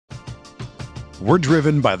We're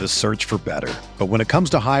driven by the search for better. But when it comes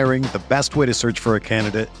to hiring, the best way to search for a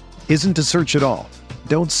candidate isn't to search at all.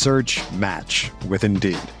 Don't search, match with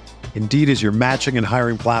Indeed. Indeed is your matching and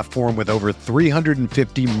hiring platform with over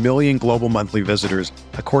 350 million global monthly visitors,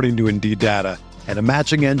 according to Indeed data, and a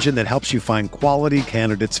matching engine that helps you find quality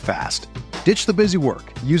candidates fast. Ditch the busy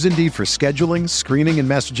work. Use Indeed for scheduling, screening, and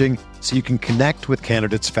messaging so you can connect with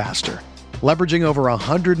candidates faster. Leveraging over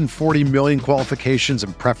 140 million qualifications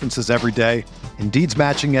and preferences every day, Indeed's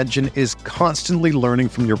matching engine is constantly learning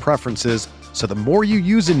from your preferences, so the more you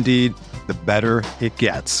use Indeed, the better it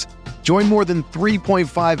gets. Join more than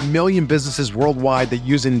 3.5 million businesses worldwide that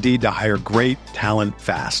use Indeed to hire great talent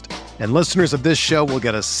fast. And listeners of this show will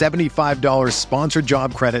get a $75 sponsored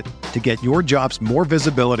job credit to get your jobs more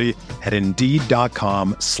visibility at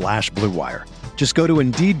Indeed.com/Blue Wire. Just go to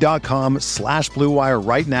Indeed.com/Blue Wire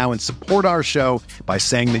right now and support our show by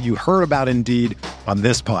saying that you heard about Indeed on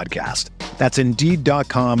this podcast. That's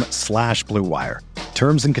Indeed.com/Blue Wire.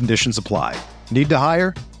 Terms and conditions apply. Need to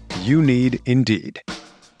hire? You need Indeed.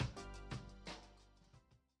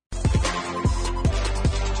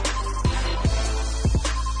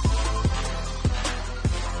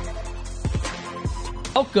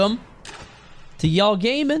 Welcome to Y'all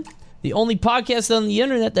Gaming, the only podcast on the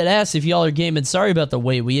internet that asks if y'all are gaming. Sorry about the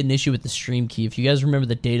wait. We had an issue with the stream key. If you guys remember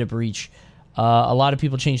the data breach, a lot of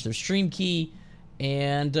people changed their stream key,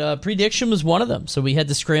 and Prediction was one of them. So we had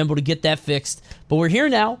to scramble to get that fixed. But we're here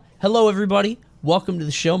now. Hello, everybody. Welcome to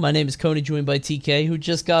the show. My name is Coney, joined by TK, who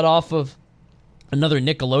just got off of another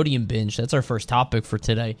Nickelodeon binge. That's our first topic for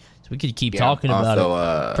today. So we could keep talking about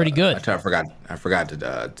it. Pretty good. I forgot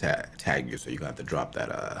to tag you, so you're going to have to drop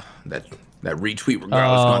that retweet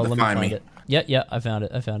regardless. Let me find me. It. Yeah, I found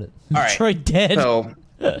it. All right. Metroid dead. So,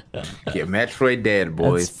 yeah, Metroid dead,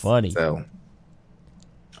 boys. That's funny.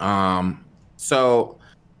 So,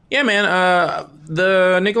 yeah, man,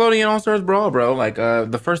 the Nickelodeon All-Stars Brawl, bro, like,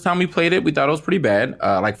 the first time we played it, we thought it was pretty bad,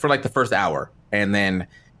 for the first hour, and then,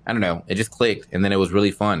 I don't know, it just clicked, and then it was really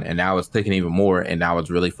fun, and now it's clicking even more, and now it's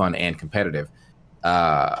really fun and competitive.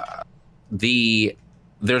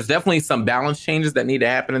 There's definitely some balance changes that need to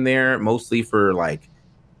happen in there, mostly for, like,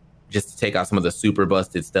 just to take out some of the super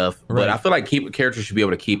busted stuff, right. But I feel like characters should be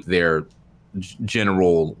able to keep their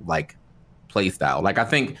general, like, play style. Like, I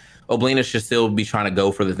think Oblina should still be trying to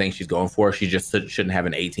go for the thing she's going for. She just shouldn't have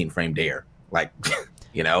an 18 frame dare, like,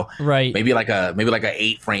 you know, right? Maybe like a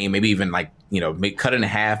 8 frame, maybe even like, you know, cut it in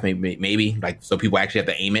half, maybe like so people actually have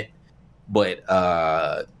to aim it. But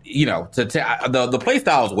you know, the play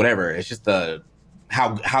style is whatever. It's just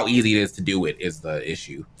how easy it is to do it is the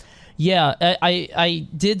issue. Yeah, I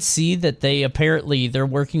did see that they're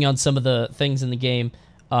working on some of the things in the game.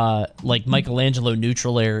 Like Michelangelo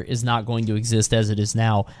neutral air is not going to exist as it is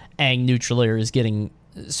now. Aang neutral air is getting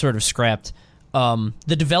sort of scrapped.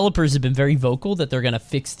 The developers have been very vocal that they're going to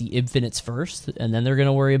fix the infinites first, and then they're going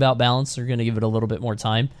to worry about balance. They're going to give it a little bit more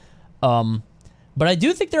time. But I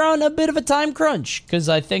do think they're on a bit of a time crunch, because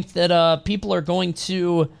I think that people are going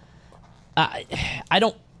to... I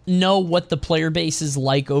don't know what the player base is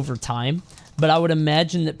like over time, but I would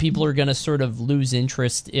imagine that people are going to sort of lose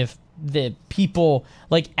interest if the people...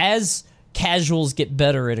 Like, as casuals get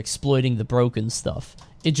better at exploiting the broken stuff,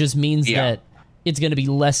 it just means that it's going to be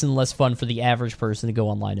less and less fun for the average person to go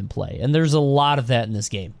online and play. And there's a lot of that in this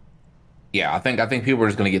game. Yeah, I think people are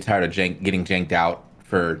just going to get tired of getting janked out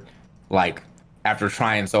for, like, after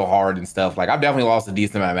trying so hard and stuff. Like, I've definitely lost a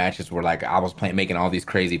decent amount of matches where, like, I was making all these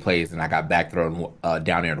crazy plays and I got back thrown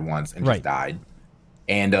down air once and just died.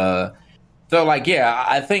 And so, like, yeah,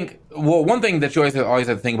 I think, well, one thing that you always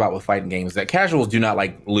have to think about with fighting games is that casuals do not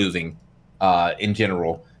like losing in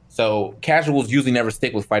general. So casuals usually never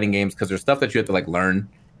stick with fighting games because there's stuff that you have to, like, learn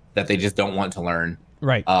that they just don't want to learn.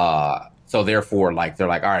 Right. So therefore, like, they're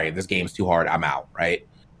like, all right, this game's too hard, I'm out, right?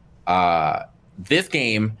 This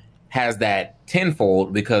game has that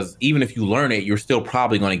tenfold because even if you learn it, you're still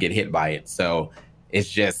probably going to get hit by it. So it's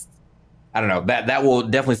just, I don't know, that will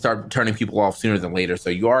definitely start turning people off sooner than later. So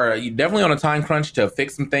you're definitely on a time crunch to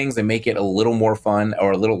fix some things and make it a little more fun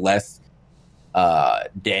or a little less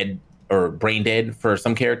dead or brain dead for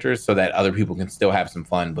some characters so that other people can still have some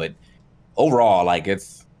fun. But overall, like,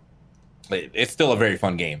 it's still a very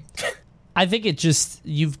fun game. I think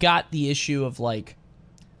you've got the issue of, like,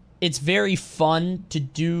 it's very fun to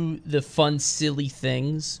do the fun, silly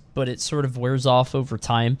things, but it sort of wears off over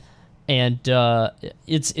time. And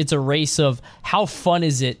it's a race of how fun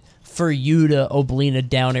is it for you to Oblina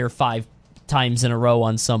down air 5 times in a row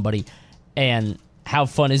on somebody, and how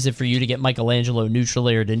fun is it for you to get Michelangelo neutral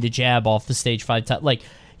aired into jab off the stage 5 times? Like,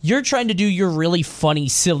 you're trying to do your really funny,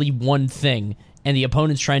 silly one thing and the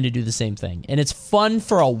opponent's trying to do the same thing. And it's fun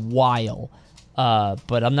for a while,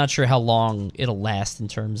 but I'm not sure how long it'll last in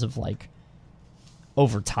terms of like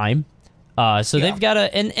over time. They've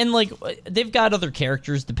got they've got other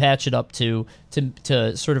characters to patch it up to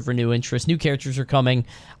sort of renew interest. New characters are coming.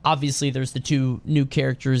 Obviously, there's the 2 new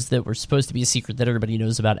characters that were supposed to be a secret that everybody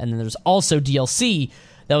knows about, and then there's also DLC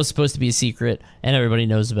that was supposed to be a secret and everybody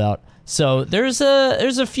knows about. So there's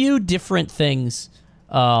a few different things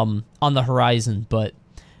on the horizon, but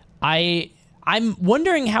I'm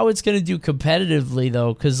wondering how it's going to do competitively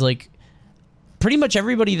though, because like pretty much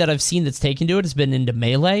everybody that I've seen that's taken to it has been into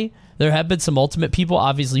Melee. There have been some Ultimate people.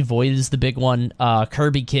 Obviously, Void is the big one.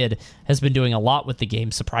 Kirby Kid has been doing a lot with the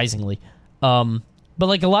game, surprisingly. But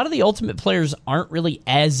like a lot of the Ultimate players aren't really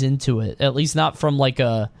as into it, at least not from like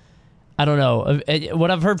a, I don't know. What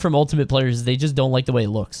I've heard from Ultimate players is they just don't like the way it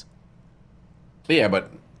looks. Yeah, but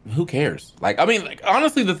who cares? Like, I mean, like,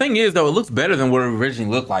 honestly, the thing is, though, it looks better than what it originally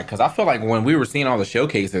looked like. Because I feel like when we were seeing all the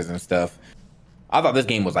showcases and stuff, I thought this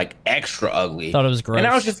game was like extra ugly. Thought it was gross. And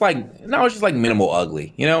now it's just like minimal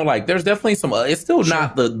ugly. You know, like there's definitely some. It's still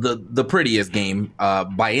not the prettiest game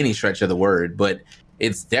by any stretch of the word, but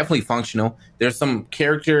it's definitely functional. There's some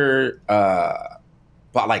character,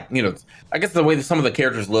 but like, you know, I guess the way that some of the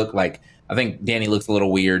characters look, like I think Danny looks a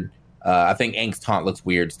little weird. I think Ank's taunt looks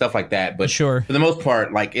weird, stuff like that. But sure, for the most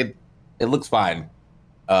part, like it looks fine.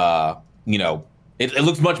 You know, it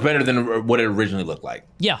looks much better than what it originally looked like.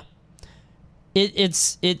 Yeah.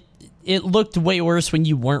 It looked way worse when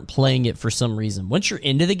you weren't playing it for some reason. Once you're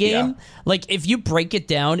into the game, like if you break it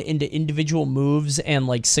down into individual moves and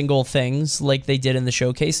like single things like they did in the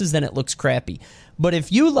showcases, then it looks crappy. But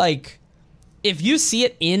if you see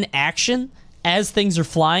it in action as things are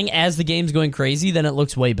flying, as the game's going crazy, then it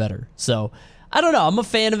looks way better. So I don't know. I'm a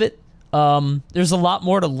fan of it. There's a lot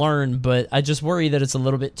more to learn, but I just worry that it's a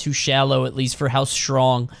little bit too shallow, at least for how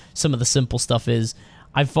strong some of the simple stuff is.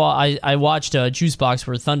 I watched Juicebox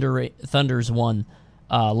where Thunders won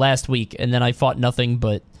last week, and then I fought nothing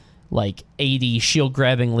but like 80 shield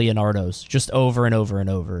grabbing Leonardos just over and over and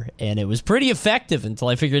over, and it was pretty effective until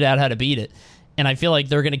I figured out how to beat it. And I feel like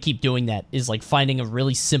they're going to keep doing that, is like finding a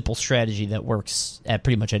really simple strategy that works at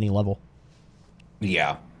pretty much any level.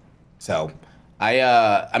 Yeah. So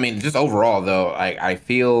I mean, just overall though, I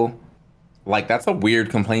feel like that's a weird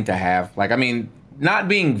complaint to have. Like, I mean, not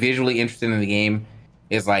being visually interested in the game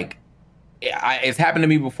is like, it's happened to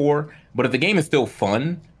me before, but if the game is still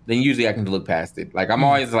fun, then usually I can look past it. Like, I'm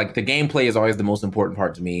always like, the gameplay is always the most important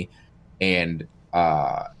part to me. And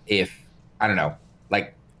if, I don't know,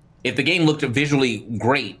 like, if the game looked visually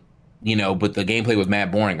great, you know, but the gameplay was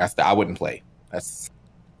mad boring, I wouldn't play. That's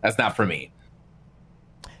not for me.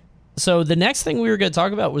 So the next thing we were going to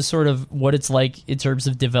talk about was sort of what it's like in terms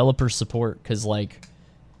of developer support, because, like,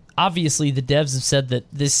 obviously the devs have said that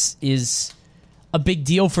this is a big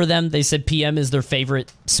deal for them. They said PM is their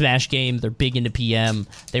favorite Smash game. They're big into PM.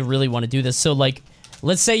 They really want to do this. So, like,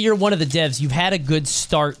 let's say you're one of the devs. You've had a good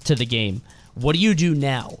start to the game. What do you do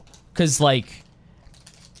now? Because, like,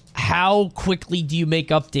 how quickly do you make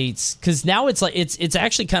updates? Because now it's like it's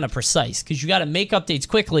actually kind of precise, because you got to make updates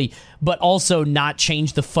quickly, but also not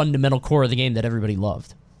change the fundamental core of the game that everybody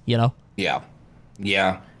loved, you know?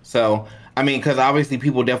 Yeah. So, I mean, because obviously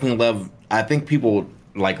people definitely love, I think people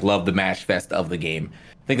like love the Mash Fest of the game.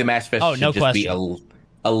 I think the Mash Fest should just be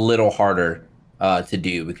a little harder to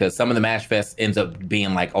do, because some of the Mash Fest ends up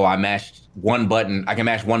being like, oh, I mashed one button. I can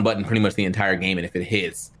mash one button pretty much the entire game, and if it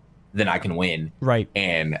hits, then I can win. Right.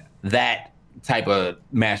 And that type of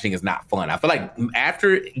mashing is not fun. I feel like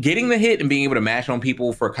after getting the hit and being able to mash on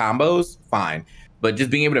people for combos, fine. But just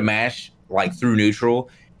being able to mash like through neutral,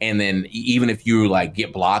 and then even if you like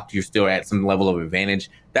get blocked, you're still at some level of advantage,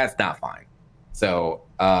 that's not fine. So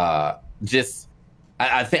I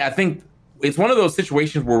think it's one of those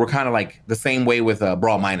situations where we're kind of like the same way with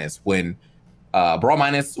Brawl Minus, when Brawl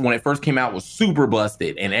Minus, when it first came out, was super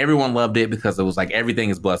busted, and everyone loved it because it was like everything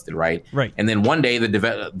is busted, right? Right. And then one day I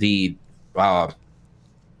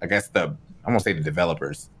won't say the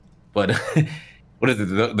developers, but what is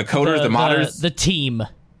it? The coders, the modders, the team.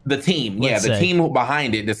 The team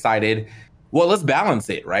behind it decided, well, let's balance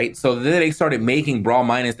it, right? So then they started making Brawl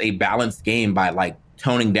Minus a balanced game by like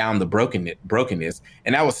toning down the brokenness,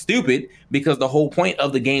 and that was stupid because the whole point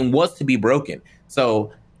of the game was to be broken.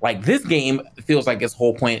 So like this game feels like its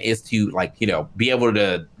whole point is to like, you know, be able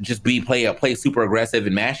to just play super aggressive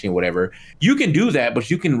and mashing whatever. You can do that, but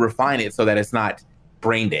you can refine it so that it's not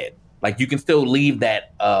brain dead. Like you can still leave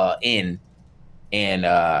that in and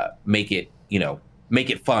make it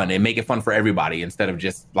fun and make it fun for everybody instead of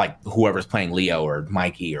just like whoever's playing Leo or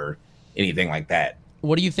Mikey or anything like that.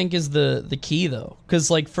 what do you think is the key though? Because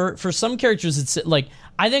like for some characters, it's like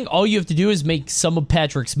I think all you have to do is make some of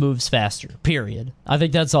Patrick's moves faster. Period. I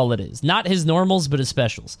think that's all it is. Not his normals, but his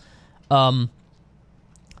specials.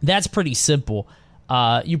 That's pretty simple.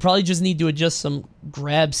 You probably just need to adjust some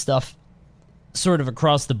grab stuff sort of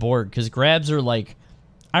across the board, because grabs are like,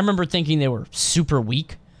 I remember thinking they were super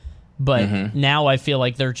weak, but now I feel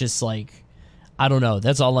like they're just like, I don't know.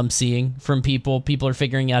 That's all I'm seeing from people. People are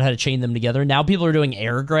figuring out how to chain them together. Now people are doing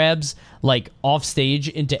air grabs, like off stage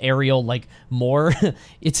into aerial, like more.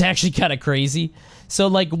 It's actually kind of crazy. So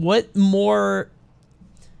like what more?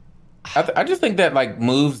 I just think that like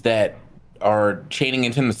moves that are chaining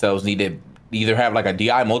into themselves need to either have like a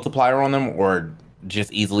DI multiplier on them or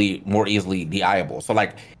just more easily DIable. So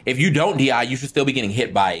like if you don't DI, you should still be getting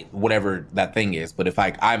hit by whatever that thing is. But if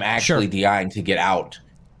like I'm actually DIing to get out,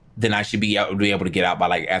 then I should be able to get out by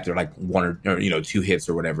like after like one or 2 hits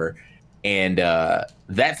or whatever. And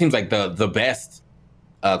that seems like the best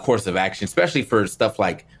course of action, especially for stuff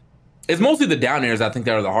like, it's mostly the down airs I think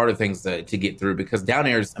that are the harder things to get through, because down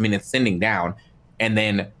airs, I mean, it's sending down and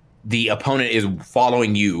then the opponent is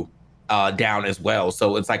following you down as well.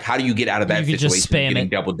 So it's like, how do you get out of that situation? Just spam getting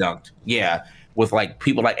double dunked. Yeah. With like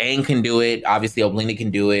people like Aang can do it. Obviously Oblina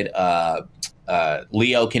can do it.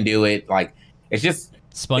 Leo can do it. Like it's just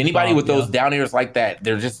anybody with those down airs like that,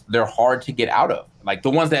 they're hard to get out of. Like the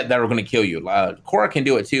ones that are going to kill you. Korra can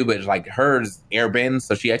do it too, but it's like hers air bends,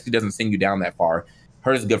 so she actually doesn't send you down that far.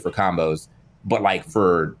 Hers is good for combos. But like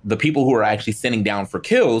for the people who are actually sending down for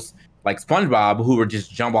kills, like SpongeBob, who would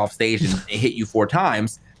just jump off stage and hit you 4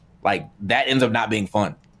 times, like that ends up not being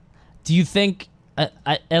fun. Do you think,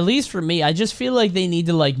 at least for me, I just feel like they need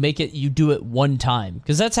to like make it, you do it one time,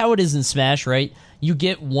 because that's how it is in Smash, right? You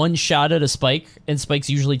get one shot at a spike, and spikes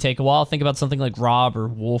usually take a while. Think about something like Rob or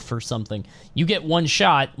Wolf or something. You get one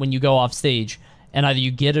shot when you go off stage, and either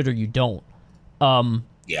you get it or you don't.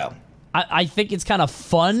 Yeah. I think it's kind of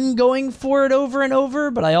fun going for it over and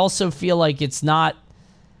over, but I also feel like it's not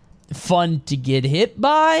fun to get hit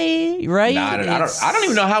by, right? I don't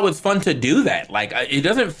even know how it's fun to do that. Like it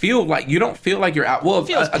doesn't feel like, you don't feel like you're out. Well, it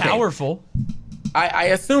feels powerful. I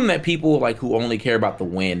assume that people like who only care about the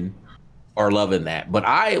win are loving that. But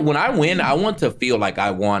when I win, I want to feel like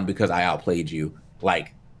I won because I outplayed you,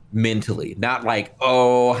 like mentally, not like,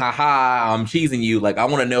 oh, haha, I'm cheesing you. Like I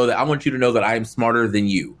want you to know that I am smarter than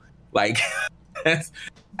you. Like that's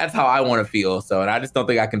how I want to feel. So, and I just don't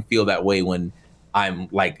think I can feel that way when I'm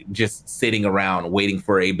like just sitting around waiting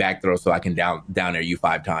for a back throw so I can down air you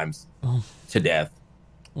 5 times to death.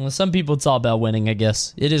 Well, some people it's all about winning, I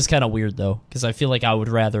guess. It is kind of weird though, because I feel like I would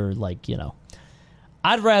rather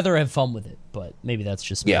I'd rather have fun with it, but maybe that's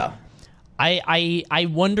just me. Yeah. I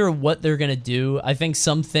wonder what they're gonna do. I think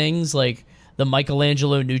some things like the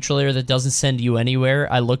Michelangelo neutral air that doesn't send you anywhere,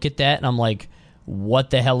 I look at that and I'm like, what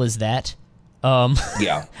the hell is that?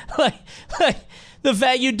 Yeah. like the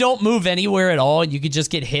fact you don't move anywhere at all and you could just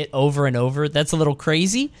get hit over and over, that's a little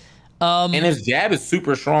crazy. And his jab is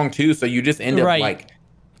super strong too, so you just end up like,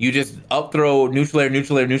 you just up throw neutral air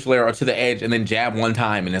or to the edge and then jab one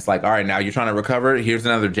time, and it's like, all right, now you're trying to recover, here's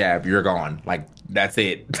another jab, you're gone. Like, that's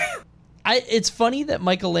it. It's funny that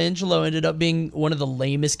Michelangelo ended up being one of the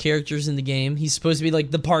lamest characters in the game. He's supposed to be like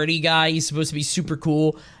the party guy, he's supposed to be super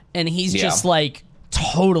cool, and he's just like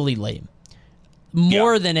totally lame.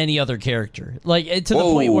 More than any other character. Like to the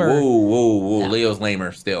point where Whoa. Leo's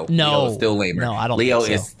lamer still. No. Leo's still lamer. No, I don't Leo think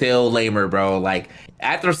so. is still lamer, bro. Like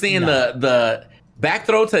after seeing the back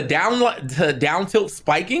throw to down tilt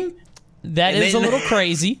spiking, that is a little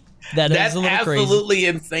crazy. That's absolutely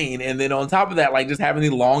insane. And then on top of that, like just having the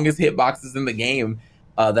longest hitboxes in the game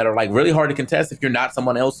that are like really hard to contest if you're not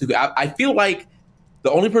someone else who I feel like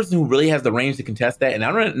the only person who really has the range to contest that, and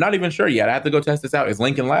I'm not even sure yet, I have to go test this out, is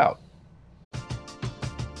Lincoln Loud.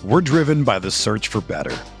 We're driven by the search for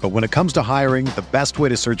better. But when it comes to hiring, the best way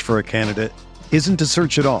to search for a candidate isn't to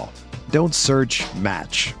search at all. Don't search,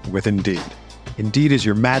 match with Indeed. Indeed is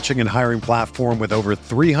your matching and hiring platform with over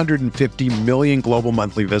 350 million global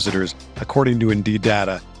monthly visitors, according to Indeed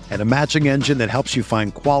data, and a matching engine that helps you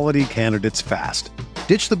find quality candidates fast.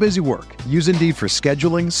 Ditch the busy work. Use Indeed for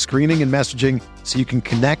scheduling, screening, and messaging so you can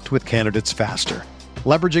connect with candidates faster.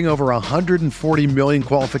 Leveraging over 140 million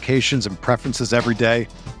qualifications and preferences every day,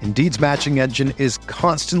 Indeed's matching engine is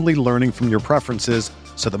constantly learning from your preferences,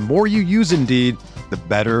 so the more you use Indeed, the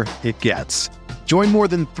better it gets. Join more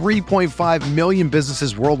than 3.5 million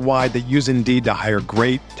businesses worldwide that use Indeed to hire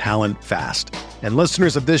great talent fast. And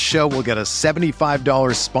listeners of this show will get a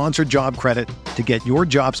 $75 sponsored job credit to get your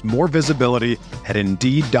jobs more visibility at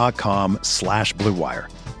Indeed.com/Blue Wire.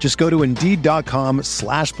 Just go to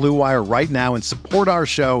Indeed.com/Blue Wire right now and support our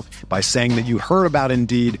show by saying that you heard about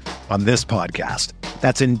Indeed on this podcast.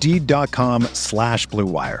 That's Indeed.com/Blue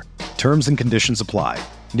Wire. Terms and conditions apply.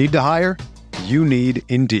 Need to hire? You need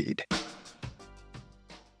Indeed.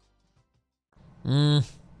 Maybe.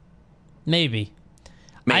 Maybe.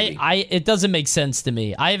 It doesn't make sense to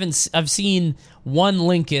me. I've seen one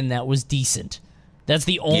Lincoln that was decent. That's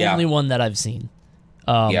the only one that I've seen.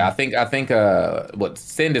 I think what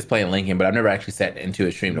Sind is playing Lincoln, but I've never actually sat into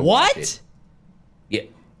a stream to watch it. Yeah.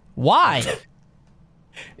 Why?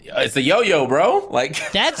 It's a yo-yo, bro.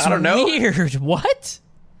 Like, that's I don't know. Weird. What?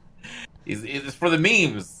 It's for the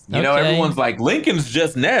memes. You know, everyone's like, Lincoln's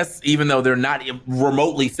just Ness, even though they're not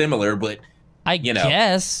remotely similar, but I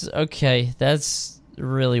guess. Okay, that's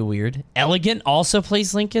really weird. Elegant also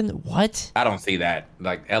plays Lincoln? What? I don't see that.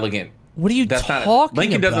 Like, Elegant. What are you talking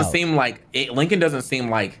Lincoln about? Lincoln doesn't seem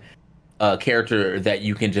like a character that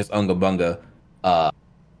you can just unga bunga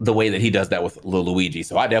the way that he does that with Lil Luigi.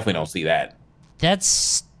 So I definitely don't see that. That's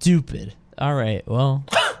stupid. All right, well,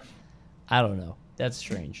 I don't know. That's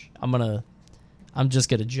strange. I'm just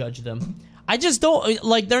gonna judge them. I just don't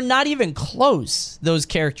like. They're not even close. Those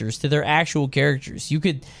characters to their actual characters.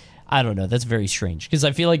 I don't know. That's very strange because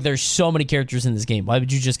I feel like there's so many characters in this game. Why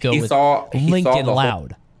would you just go with Lincoln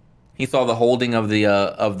Loud? He saw the holding of the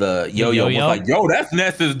yo-yo. Was like, yo, that's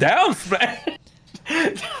Ness's down smash.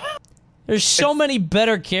 There's so many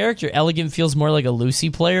better characters. Elegant feels more like a Lucy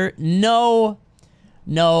player. No,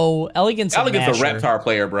 Elegant's a Reptar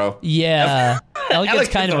player, bro. Yeah, Elegant's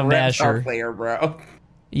kind of a masher Reptar player, bro.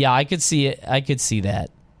 Yeah, I could see it. I could see that.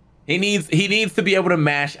 He needs to be able to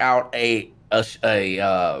mash out an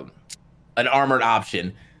armored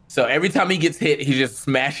option. So every time he gets hit, he's just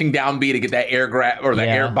smashing down B to get that air grab or the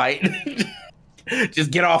air bite.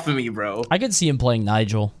 Just get off of me, bro. I could see him playing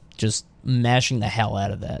Nigel, just mashing the hell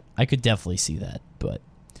out of that. I could definitely see that, but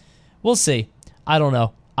we'll see. I don't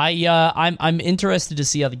know. I'm interested to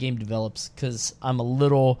see how the game develops because I'm a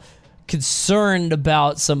little concerned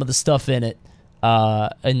about some of the stuff in it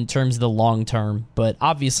in terms of the long term. But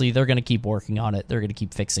obviously, they're going to keep working on it. They're going to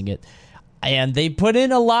keep fixing it. And they put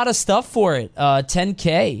in a lot of stuff for it.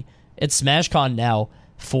 $10K at SmashCon now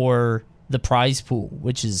for the prize pool,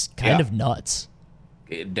 which is kind of nuts.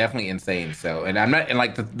 Definitely insane. So, and I'm not, and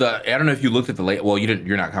like the I don't know if you looked at the layout. Well,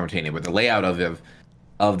 you're not commentating, but the layout of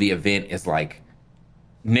the event is like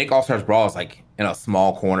Nick All-Stars Brawl is like in a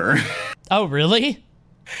small corner. Oh, really?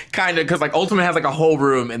 Kind of, because like Ultimate has like a whole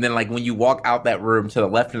room, and then like when you walk out that room to the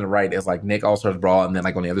left and the right is like Nick All-Stars Brawl, and then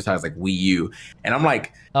like on the other side is like Wii U. And I'm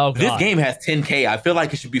like, this game has 10K. I feel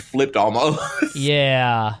like it should be flipped almost.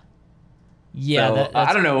 Yeah. So,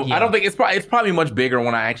 I don't know. Yeah. I don't think it's probably much bigger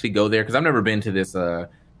when I actually go there because I've never been to this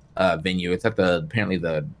venue. It's at apparently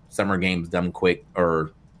the Summer Games Done Quick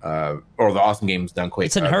or the Awesome Games Done Quick.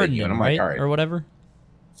 It's in Herndon, right? Like, or whatever.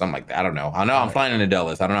 Something like that. I don't know. I know I'm flying into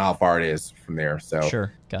Dallas. I don't know how far it is from there. So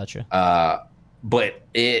sure, gotcha. But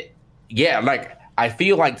like I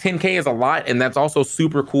feel like 10K is a lot, and that's also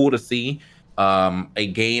super cool to see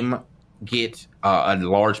a game get a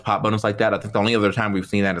large pop bonus like that. I think the only other time we've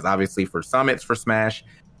seen that is obviously for summits for Smash,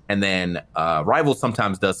 and then Rivals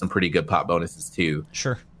sometimes does some pretty good pop bonuses too.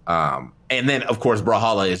 Sure. And then of course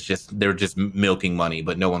Brawlhalla is they're just milking money,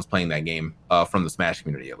 but no one's playing that game from the Smash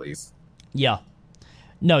community at least. Yeah.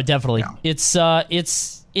 No, definitely. Yeah.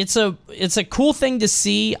 It's a cool thing to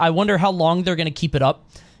see. I wonder how long they're going to keep it up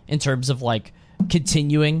in terms of like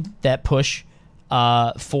continuing that push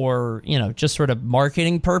for, just sort of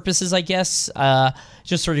marketing purposes, I guess.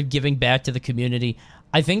 Just sort of giving back to the community.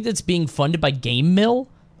 I think that's being funded by Game Mill,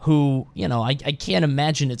 who, I can't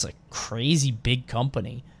imagine it's a crazy big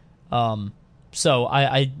company. So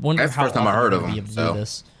I wonder that's how the first time I heard of them. Do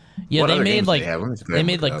this. Yeah, they made like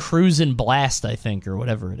Cruise and Blast, I think, or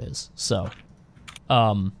whatever it is. So,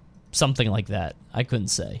 something like that. I couldn't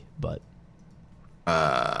say, but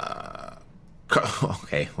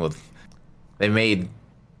okay. Well, they made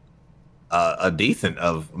a decent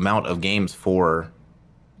amount of games for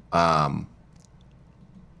like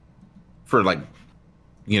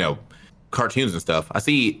cartoons and stuff. I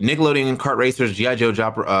see Nickelodeon Kart Racers, G.I. Joe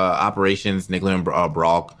Operations, Nickelodeon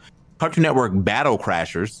Brawl, Cartoon Network Battle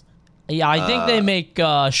Crashers. Yeah, I think they make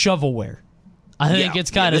shovelware. I think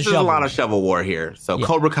it's kind of this is a lot of shovelware here. So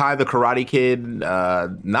Cobra Kai, the Karate Kid,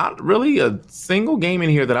 not really a single game in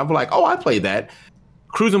here that I'm like, oh, I played that.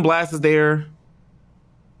 Cruise and Blast is there.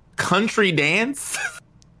 Country Dance.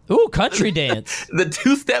 Ooh, Country Dance. The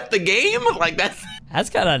two-step the game? Like that's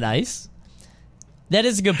kind of nice. That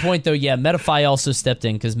is a good point, though. Yeah, Metafy also stepped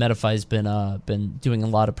in because Metafy's been doing a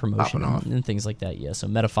lot of promotion and things like that. Yeah, so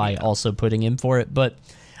Metafy also putting in for it. But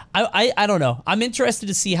I don't know. I'm interested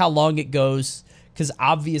to see how long it goes because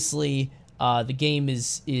obviously the game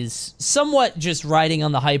is somewhat just riding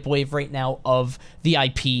on the hype wave right now of the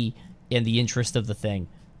IP and the interest of the thing.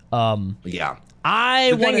 Yeah.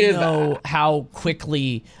 I want to know how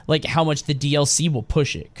quickly, like how much the DLC will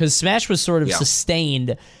push it, because Smash was sort of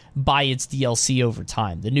sustained by its DLC over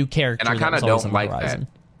time. The new character, and I kind of don't like that.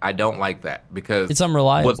 I don't like that because it's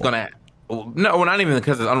unreliable. What's gonna? No, not even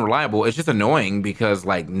because it's unreliable. It's just annoying because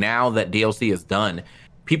like now that DLC is done,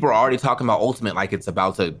 people are already talking about Ultimate like it's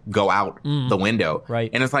about to go out the window. Right.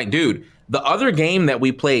 And it's like, dude, the other game that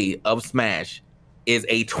we play of Smash is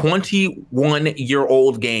a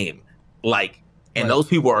 21-year-old game. Like. And those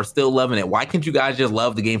people are still loving it. Why can't you guys just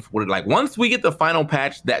love the game for what it like? Once we get the final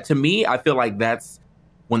patch, that to me, I feel like that's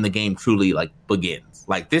when the game truly like begins.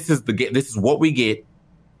 Like this is what we get.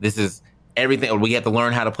 This is everything. We have to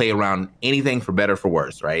learn how to play around anything for better, for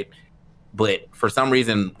worse, right? But for some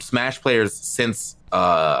reason, Smash players since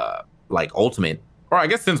like Ultimate, or I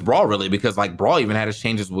guess since Brawl really, because like Brawl even had its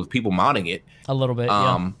changes with people modding it a little bit.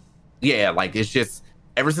 Yeah, like it's just.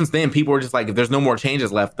 Ever since then, people are just like, if there's no more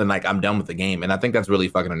changes left, then like I'm done with the game, and I think that's really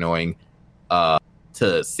fucking annoying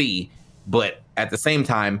to see. But at the same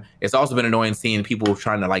time, it's also been annoying seeing people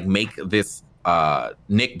trying to like make this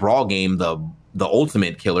Nick Brawl game the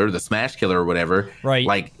ultimate killer, the Smash killer or whatever. Right.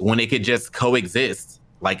 Like when it could just coexist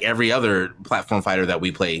like every other platform fighter that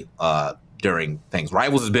we play during things.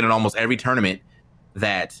 Rivals has been in almost every tournament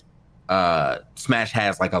that Smash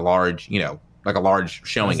has like a large,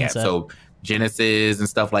 showing at. So Genesis and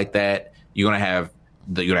stuff like that. You're gonna have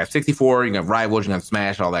 64. You're gonna have Rivals. You're gonna have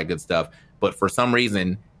Smash, all that good stuff. But for some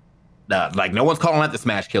reason, like no one's calling that the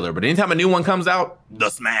Smash Killer. But anytime a new one comes out, the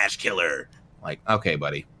Smash Killer. Like, okay,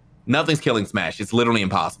 buddy, nothing's killing Smash. It's literally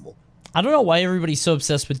impossible. I don't know why everybody's so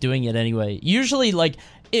obsessed with doing it anyway. Usually, like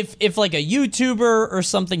if like a YouTuber or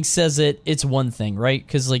something says it, it's one thing, right?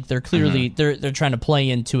 Because like they're clearly they're trying to play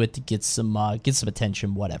into it to get some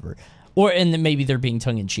attention, whatever. And then maybe they're being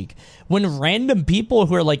tongue-in-cheek. When random people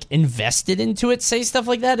who are, like, invested into it say stuff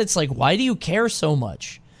like that, it's like, why do you care so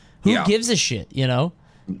much? Who gives a shit, you know?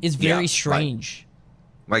 It's very strange.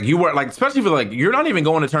 Like, you were, like, especially for, like, you're not even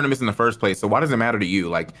going to tournaments in the first place, so why does it matter to you?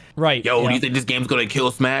 Like, right, do you think this game's going to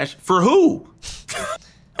kill Smash? For who?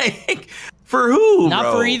 Like, for who,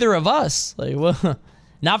 Not for either of us. Like, well...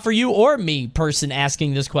 Not for you or me, person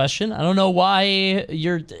asking this question. I don't know why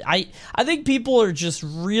you're... I think people are just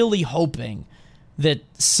really hoping that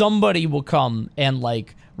somebody will come and,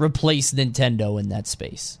 like, replace Nintendo in that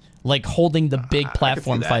space. Like, holding the big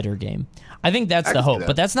platform fighter game. I think that's the hope,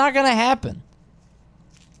 but that's not going to happen.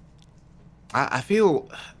 I feel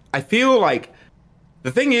like...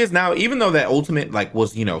 The thing is now, even though that Ultimate, like,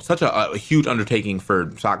 was, such a huge undertaking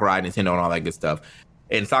for Sakurai, Nintendo, and all that good stuff...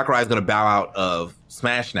 And Sakurai is going to bow out of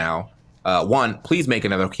Smash now. One, please make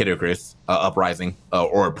another Kid Icarus Uprising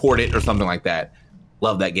or port it or something like that.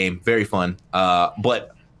 Love that game. Very fun.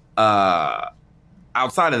 But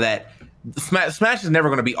outside of that, Smash is never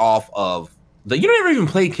going to be off of the... You never even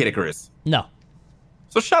played Kid Icarus. No.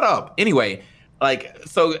 So shut up. Anyway,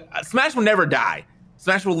 so Smash will never die.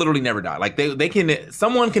 Smash will literally never die. Like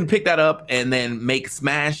someone can pick that up and then make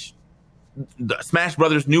Smash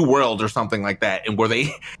Brothers New World or something like that, and where they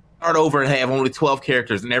start over and have only 12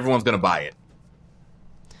 characters and everyone's gonna buy it.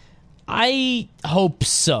 I hope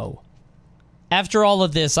so. After all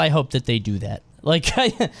of this, I hope that they do that. Like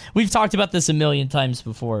we've talked about this a million times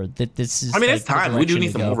before. That this is. I mean, it's time. We do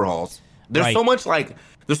need some overhauls. There's so much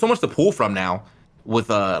there's so much to pull from now with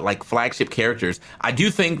like flagship characters. I do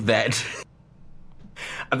think that.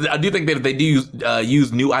 I do think that if they do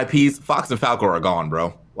use new IPs, Fox and Falco are gone,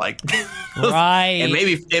 bro. Like, right,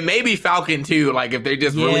 and maybe Falcon too. Like, if they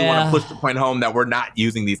just really want to push the point home that we're not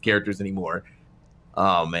using these characters anymore.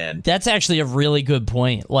 Oh man, that's actually a really good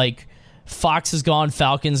point. Like, Fox is gone,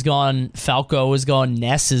 Falcon's gone, Falco is gone,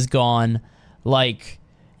 Ness is gone. Like,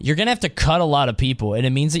 you're gonna have to cut a lot of people, and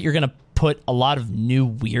it means that you're gonna put a lot of new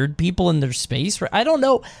weird people in their space. I don't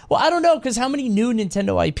know. Well, I don't know, because how many new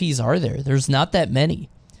Nintendo IPs are there? There's not that many.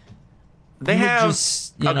 They have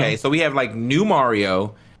so we have like new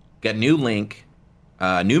Mario, got new Link,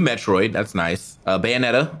 new Metroid. That's nice.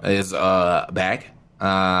 Bayonetta is back.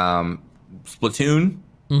 Splatoon.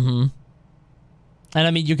 Mm-hmm. And I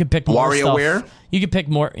mean, you could pick more WarioWare. Stuff. You could pick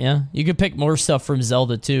more. Yeah, you could pick more stuff from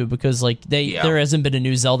Zelda too, because like there hasn't been a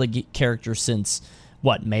new Zelda character since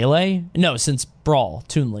what, Melee? No, since Brawl,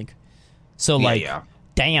 Toon Link. So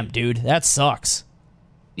damn, dude, that sucks.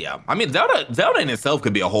 Yeah, I mean, Zelda in itself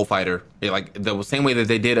could be a whole fighter, like the same way that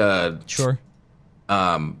they did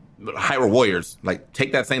Hyrule Warriors. Like,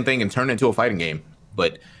 take that same thing and turn it into a fighting game.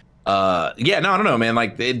 But Yeah, no, I don't know, man.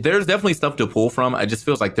 Like, there's definitely stuff to pull from. It just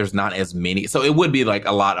feels like there's not as many. So it would be like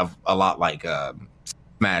a lot like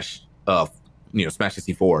Smash, Smash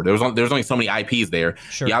 64. There's only so many IPs there.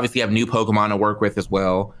 Sure. You obviously have new Pokemon to work with as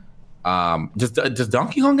well. Does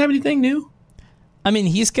Donkey Kong have anything new? I mean,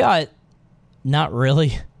 he's got not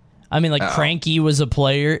really. I mean, like Cranky was a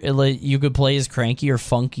player. Like, you could play as Cranky or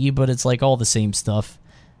Funky, but it's like all the same stuff.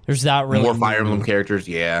 There's not really more Fire Emblem characters,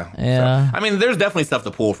 yeah. Yeah. So, I mean, there's definitely stuff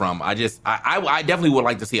to pull from. I definitely would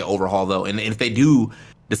like to see an overhaul though, and if they do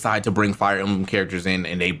decide to bring Fire Emblem characters in,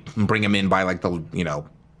 and they bring them in by like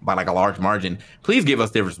a large margin, please give us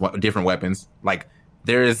different weapons. Like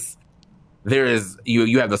there is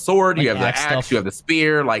you have the sword, like you have the axe stuff. You have the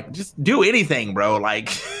spear. Like, just do anything, bro. Like,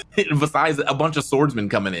 besides a bunch of swordsmen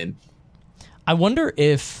coming in. I wonder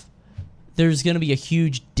if there's going to be a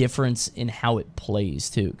huge difference in how it plays,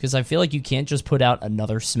 too. Because I feel like you can't just put out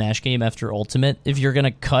another Smash game after Ultimate. If you're going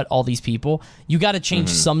to cut all these people, you got to change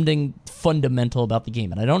something fundamental about the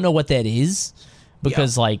game. And I don't know what that is.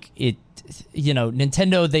 Because,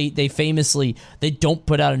 Nintendo, they famously, they don't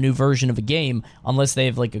put out a new version of a game unless they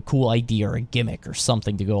have, like, a cool idea or a gimmick or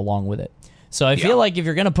something to go along with it. So I feel like if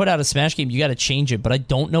you're going to put out a Smash game, you got to change it. But I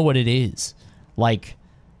don't know what it is. Like,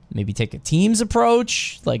 maybe take a team's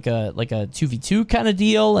approach, like a 2v2 kind of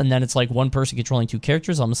deal, and then it's like one person controlling two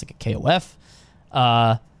characters, almost like a KOF.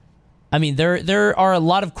 I mean, there are a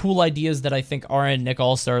lot of cool ideas that I think are in Nick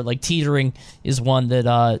All-Star. Like teetering is one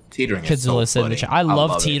that teetering Kadzilla said in the chat. I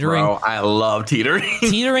love teetering. I love teetering.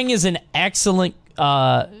 Teetering is an excellent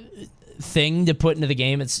thing to put into the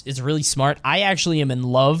game. It's really smart. I actually am in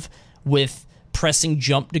love with pressing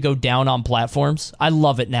jump to go down on platforms. I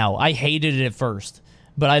love it now. I hated it at first.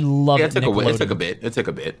 But I love it. It took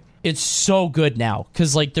a bit. It's so good now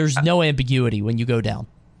because like there's no ambiguity when you go down.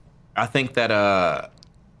 I think that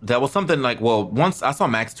that was something like, well, once I saw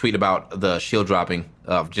Max tweet about the shield dropping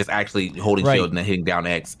of just actually holding shield and then hitting down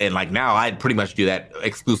X, and like now I pretty much do that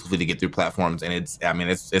exclusively to get through platforms, and it's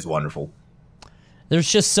wonderful.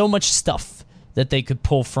 There's just so much stuff that they could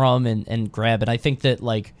pull from and grab, and I think that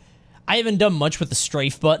like. I haven't done much with the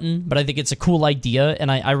strafe button, but I think it's a cool idea,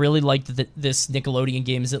 and I really like that this Nickelodeon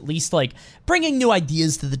game is at least like bringing new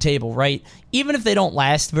ideas to the table, right? Even if they don't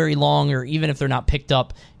last very long, or even if they're not picked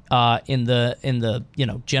up in the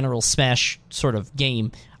general Smash sort of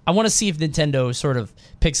game, I want to see if Nintendo sort of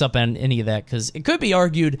picks up on any of that, because it could be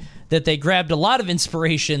argued that they grabbed a lot of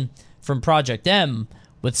inspiration from Project M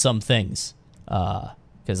with some things.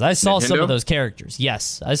 Because I saw some of those characters.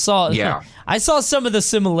 Yes, I saw. Yeah. I saw some of the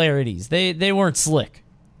similarities. They weren't slick.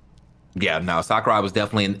 Yeah, no. Sakurai was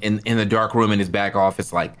definitely in the dark room in his back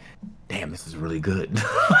office, like, damn, this is really good.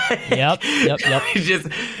 Yep.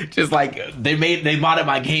 just like they modded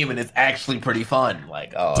my game and it's actually pretty fun.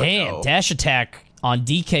 Like, oh damn, no. dash attack on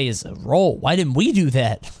DK is a roll. Why didn't we do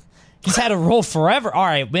that? He's had a roll forever. All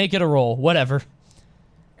right, make it a roll. Whatever.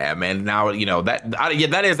 Yeah, man. Now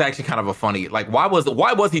that is actually kind of a funny. Like, why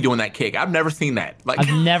was he doing that kick? I've never seen that. Like,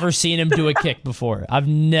 I've never seen him do a kick before. I've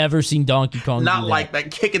never seen Donkey Kong. Not do like that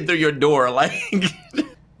kicking through your door, like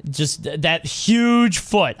just that huge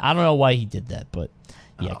foot. I don't know why he did that, but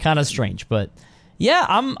yeah, kind of strange. But yeah,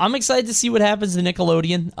 I'm excited to see what happens to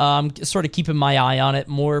Nickelodeon. Sort of keeping my eye on it.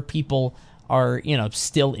 More people are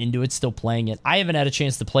still into it, still playing it. I haven't had a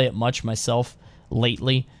chance to play it much myself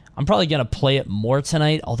lately. I'm probably going to play it more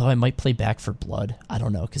tonight, although I might play Back 4 Blood. I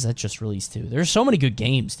don't know, because that just released too. There's so many good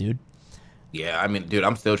games, dude. Yeah, I mean, dude,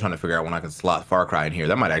 I'm still trying to figure out when I can slot Far Cry in here.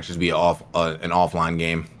 That might actually be an offline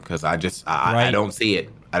game, because I don't see it.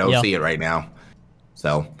 I don't see it right now.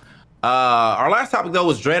 So, our last topic, though,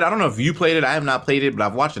 was Dread. I don't know if you played it. I have not played it, but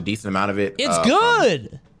I've watched a decent amount of it. It's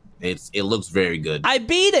good. It looks very good. I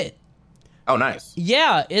beat it. Oh, nice.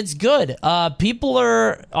 Yeah, it's good. People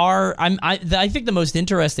I think the most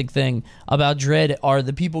interesting thing about Dread are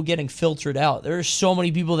the people getting filtered out. There are so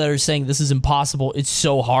many people that are saying this is impossible. It's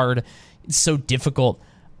so hard. It's so difficult.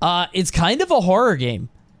 It's kind of a horror game,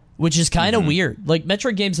 which is kind of weird. Like,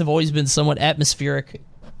 Metroid games have always been somewhat atmospheric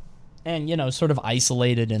and, sort of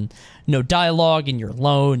isolated and no dialogue, and you're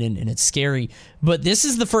alone and it's scary. But this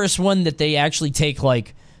is the first one that they actually take,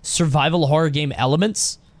 like, survival horror game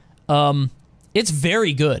elements. It's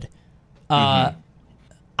very good. I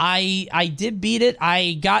did beat it.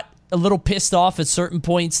 I got a little pissed off at certain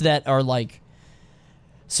points that are like,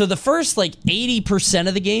 so the first like 80%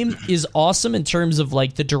 of the game is awesome in terms of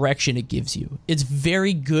like the direction it gives you. It's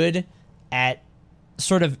very good at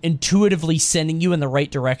sort of intuitively sending you in the right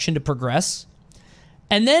direction to progress.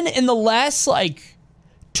 And then in the last like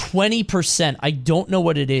 20%, I don't know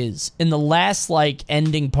what it is, in the last like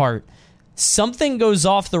ending part, something goes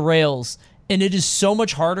off the rails and it is so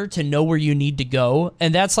much harder to know where you need to go.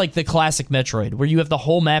 And that's like the classic Metroid, where you have the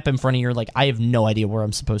whole map in front of you. You're like, I have no idea where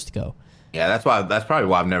I'm supposed to go. Yeah, that's probably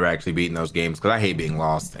why I've never actually beaten those games, because I hate being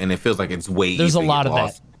lost, and it feels like it's way There's easier a lot to of get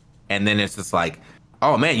lost. that. And then it's just like,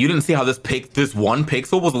 oh man, you didn't see how this one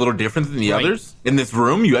pixel was a little different than the others in this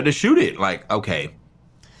room? You had to shoot it. Like, okay.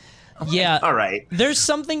 Yeah. All right. There's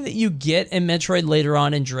something that you get in Metroid later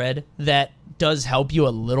on in Dread that does help you a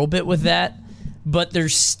little bit with that, but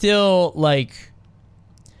there's still like,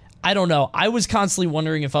 I don't know. I was constantly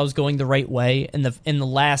wondering if I was going the right way in the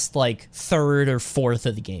last like third or fourth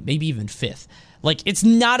of the game, maybe even fifth. Like, it's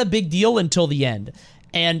not a big deal until the end.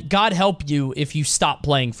 And God help you if you stop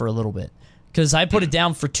playing for a little bit. Because I put it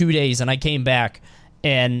down for 2 days and I came back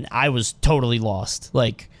and I was totally lost.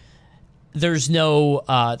 Like, there's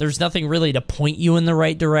nothing really to point you in the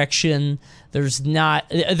right direction. There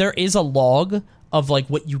is a log of like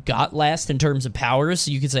what you got last in terms of powers.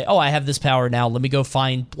 So you could say, oh, I have this power now. Let me go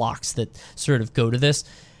find blocks that sort of go to this.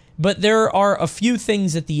 But there are a few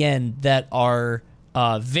things at the end that are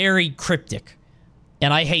very cryptic.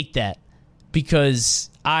 And I hate that because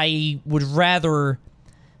I would rather,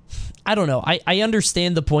 I don't know. I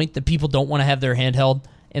understand the point that people don't want to have their handheld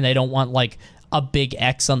and they don't want like a big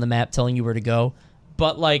X on the map telling you where to go.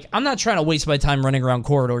 But like, I'm not trying to waste my time running around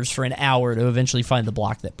corridors for an hour to eventually find the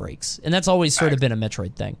block that breaks. And that's always sort of been a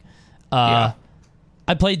Metroid thing. I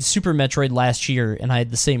played Super Metroid last year and I had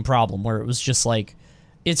the same problem where it was just like,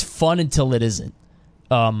 it's fun until it isn't.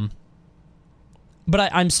 But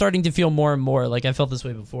I'm starting to feel more and more like I felt this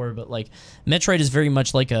way before, but like Metroid is very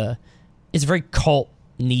much like it's a very cult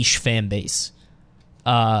niche fan base.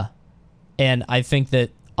 And I think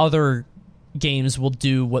that other games will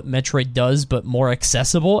do what Metroid does, but more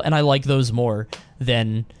accessible, and I like those more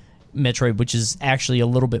than Metroid, which is actually a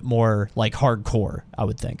little bit more like hardcore, I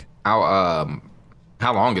would think. How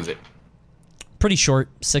long is it? Pretty short,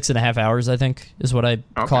 6.5 hours, I think, is what I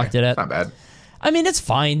clocked it at. Not bad. I mean, it's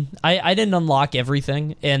fine. I didn't unlock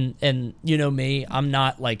everything, and you know me, I'm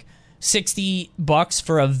not like $60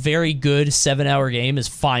 for a very good 7-hour game is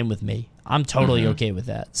fine with me. I'm totally okay with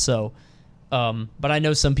that. So, but I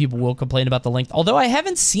know some people will complain about the length, although I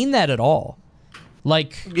haven't seen that at all.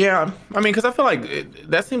 Like, yeah, I mean, because I feel like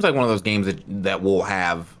that seems like one of those games that will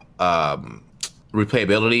have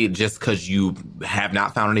replayability just because you have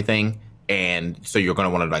not found anything, and so you're going to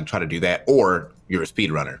want to like try to do that, or you're a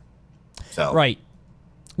speedrunner. So. Right.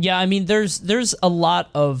 Yeah, I mean, there's a lot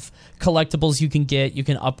of collectibles you can get, you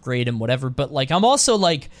can upgrade and whatever, but like I'm also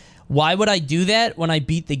like, why would I do that when I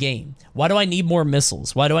beat the game? Why do I need more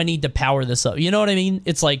missiles? Why do I need to power this up? You know what I mean?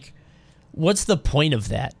 It's like, what's the point of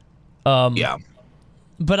that? Yeah.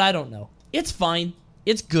 But I don't know. It's fine.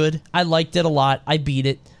 It's good. I liked it a lot. I beat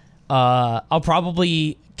it. I'll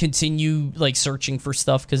probably continue like searching for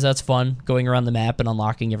stuff because that's fun, going around the map and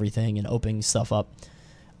unlocking everything and opening stuff up.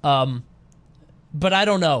 But I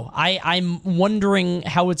don't know. I'm wondering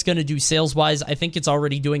how it's going to do sales-wise. I think it's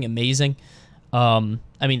already doing amazing.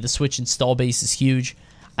 I mean, the Switch install base is huge.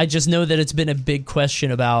 I just know that it's been a big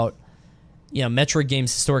question about, you know, Metroid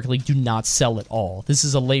games historically do not sell at all. This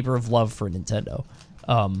is a labor of love for Nintendo.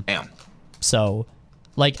 Damn. So,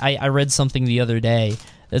 like, I read something the other day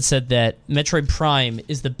that said that Metroid Prime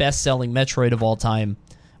is the best-selling Metroid of all time,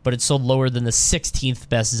 but it's sold lower than the 16th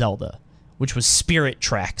best Zelda, which was Spirit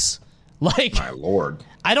Tracks. Like, my lord.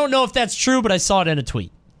 I don't know if that's true, but I saw it in a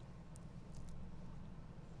tweet.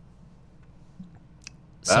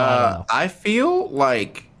 So, I don't know. I feel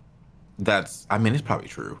like I mean, it's probably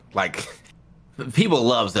true. Like, people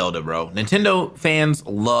love Zelda, bro. Nintendo fans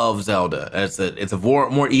love Zelda. It's a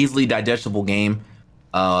more easily digestible game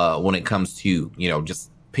when it comes to, you know,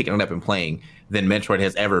 just picking it up and playing than Metroid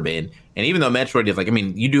has ever been. And even though Metroid is like, I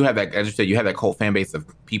mean, you do have that, as you said, you have that cult fan base of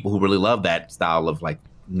people who really love that style of like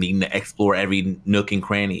needing to explore every nook and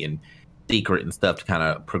cranny and secret and stuff to kind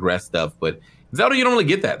of progress stuff. But Zelda, you don't really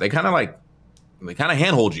get that. They kind of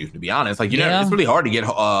handhold you, to be honest. Like, it's really hard to get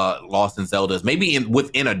lost in Zeldas. Maybe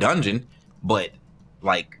within a dungeon, but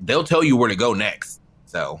like they'll tell you where to go next.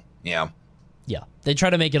 So yeah, they try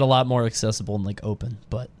to make it a lot more accessible and like open.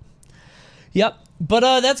 But yep.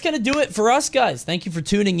 But that's gonna do it for us, guys. Thank you for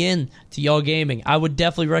tuning in to Y'all Gaming. I would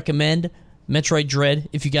definitely recommend Metroid Dread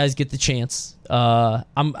if you guys get the chance. I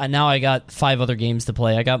got 5 other games to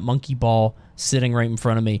play. I got Monkey Ball sitting right in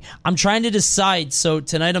front of me. I'm trying to decide. So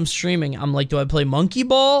tonight I'm streaming. I'm like, do I play Monkey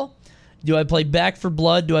Ball? Do I play Back for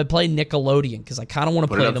Blood? Do I play Nickelodeon? Because I kind of want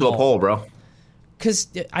to play them all. Put it up to a poll, bro. Because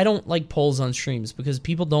I don't like polls on streams because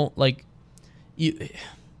people don't like you.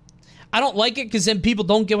 I don't like it because then people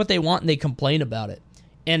don't get what they want and they complain about it.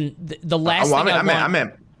 And the last thing I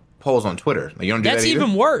meant polls on Twitter. Like, you don't do that's that either?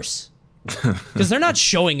 even worse. Because they're not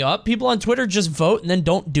showing up. People on Twitter just vote and then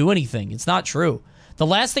don't do anything. It's not true. The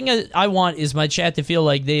last thing I want is my chat to feel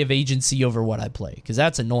like they have agency over what I play, because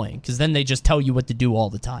that's annoying, because then they just tell you what to do all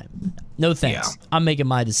the time. No thanks. Yeah. I'm making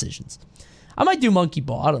my decisions. I might do Monkey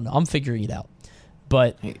Ball. I don't know. I'm figuring it out.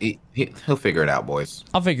 But he'll figure it out, boys.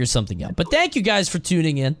 I'll figure something out. But thank you guys for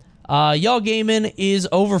tuning in. Y'all Gaming is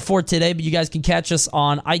over for today, but you guys can catch us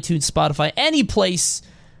on iTunes, Spotify, any place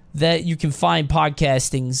that you can find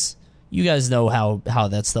podcastings. You guys know how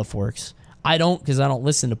that stuff works. I don't, because I don't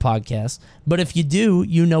listen to podcasts. But if you do,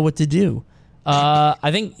 you know what to do. I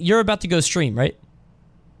think you're about to go stream, right?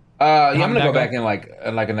 Yeah, I'm gonna go back in like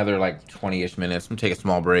another 20-ish minutes. I'm gonna take a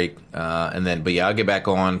small break, and then I'll get back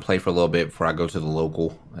on, play for a little bit before I go to the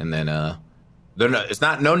local, and then it's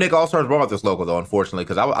not no Nick All Stars Brawl at this local though, unfortunately,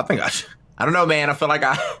 because I think I don't know, man. I feel like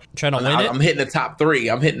I'm hitting the top 3.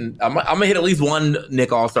 I'm gonna hit at least one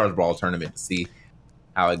Nick All Stars Brawl tournament to see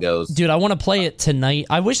how it goes. Dude, I want to play it tonight.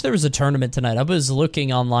 I wish there was a tournament tonight. I was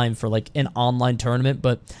looking online for an online tournament,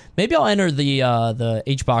 but maybe I'll enter the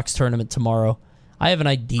HBox tournament tomorher. I have an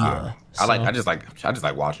idea. I just like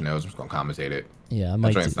watching those. I'm just gonna commentate it. Yeah, I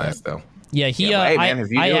might do that. Nice though. Yeah,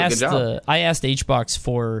 I asked HBox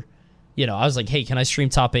for, I was like, hey, can I stream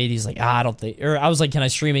top 8? He's like, I don't think, or I was like, can I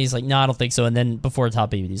stream it? He's like, no, I don't think so. And then before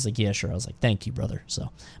top 8, he's like, yeah, sure. I was like, thank you, brother.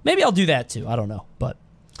 So maybe I'll do that too. I don't know, but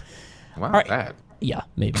wow, all right. That. Yeah,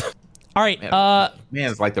 maybe. All right.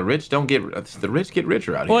 Man, it's like the rich get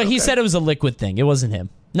richer out here. Well, he said it was a Liquid thing. It wasn't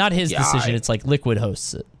him. Not his decision. It's like Liquid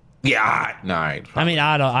hosts it. Yeah, no. I mean,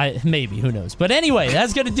 maybe, who knows? But anyway,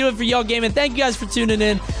 that's going to do it for Y'all Gaming. Thank you guys for tuning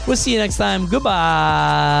in. We'll see you next time.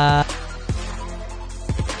 Goodbye.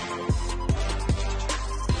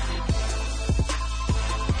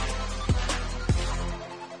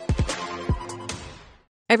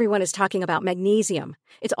 Everyone is talking about magnesium.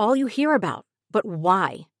 It's all you hear about. But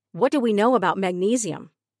why? What do we know about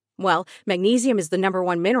magnesium? Well, magnesium is the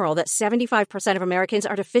 #1 mineral that 75% of Americans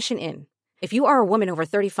are deficient in. If you are a woman over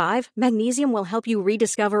 35, magnesium will help you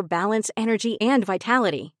rediscover balance, energy, and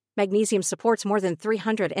vitality. Magnesium supports more than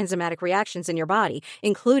 300 enzymatic reactions in your body,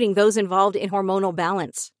 including those involved in hormonal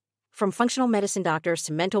balance. From functional medicine doctors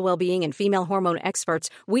to mental well-being and female hormone experts,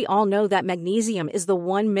 we all know that magnesium is the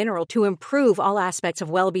one mineral to improve all aspects of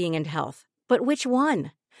well-being and health. But which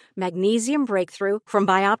one? Magnesium Breakthrough from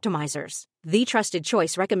Bioptimizers, the trusted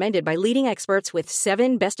choice recommended by leading experts with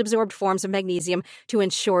 7 best-absorbed forms of magnesium to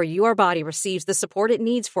ensure your body receives the support it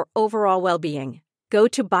needs for overall well-being. Go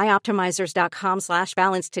to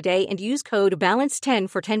bioptimizers.com/balance today and use code BALANCE10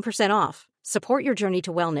 for 10% off. Support your journey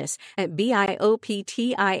to wellness at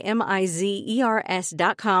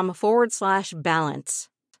bioptimizers.com/balance.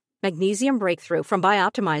 Magnesium Breakthrough from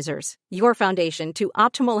Bioptimizers, your foundation to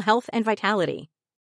optimal health and vitality.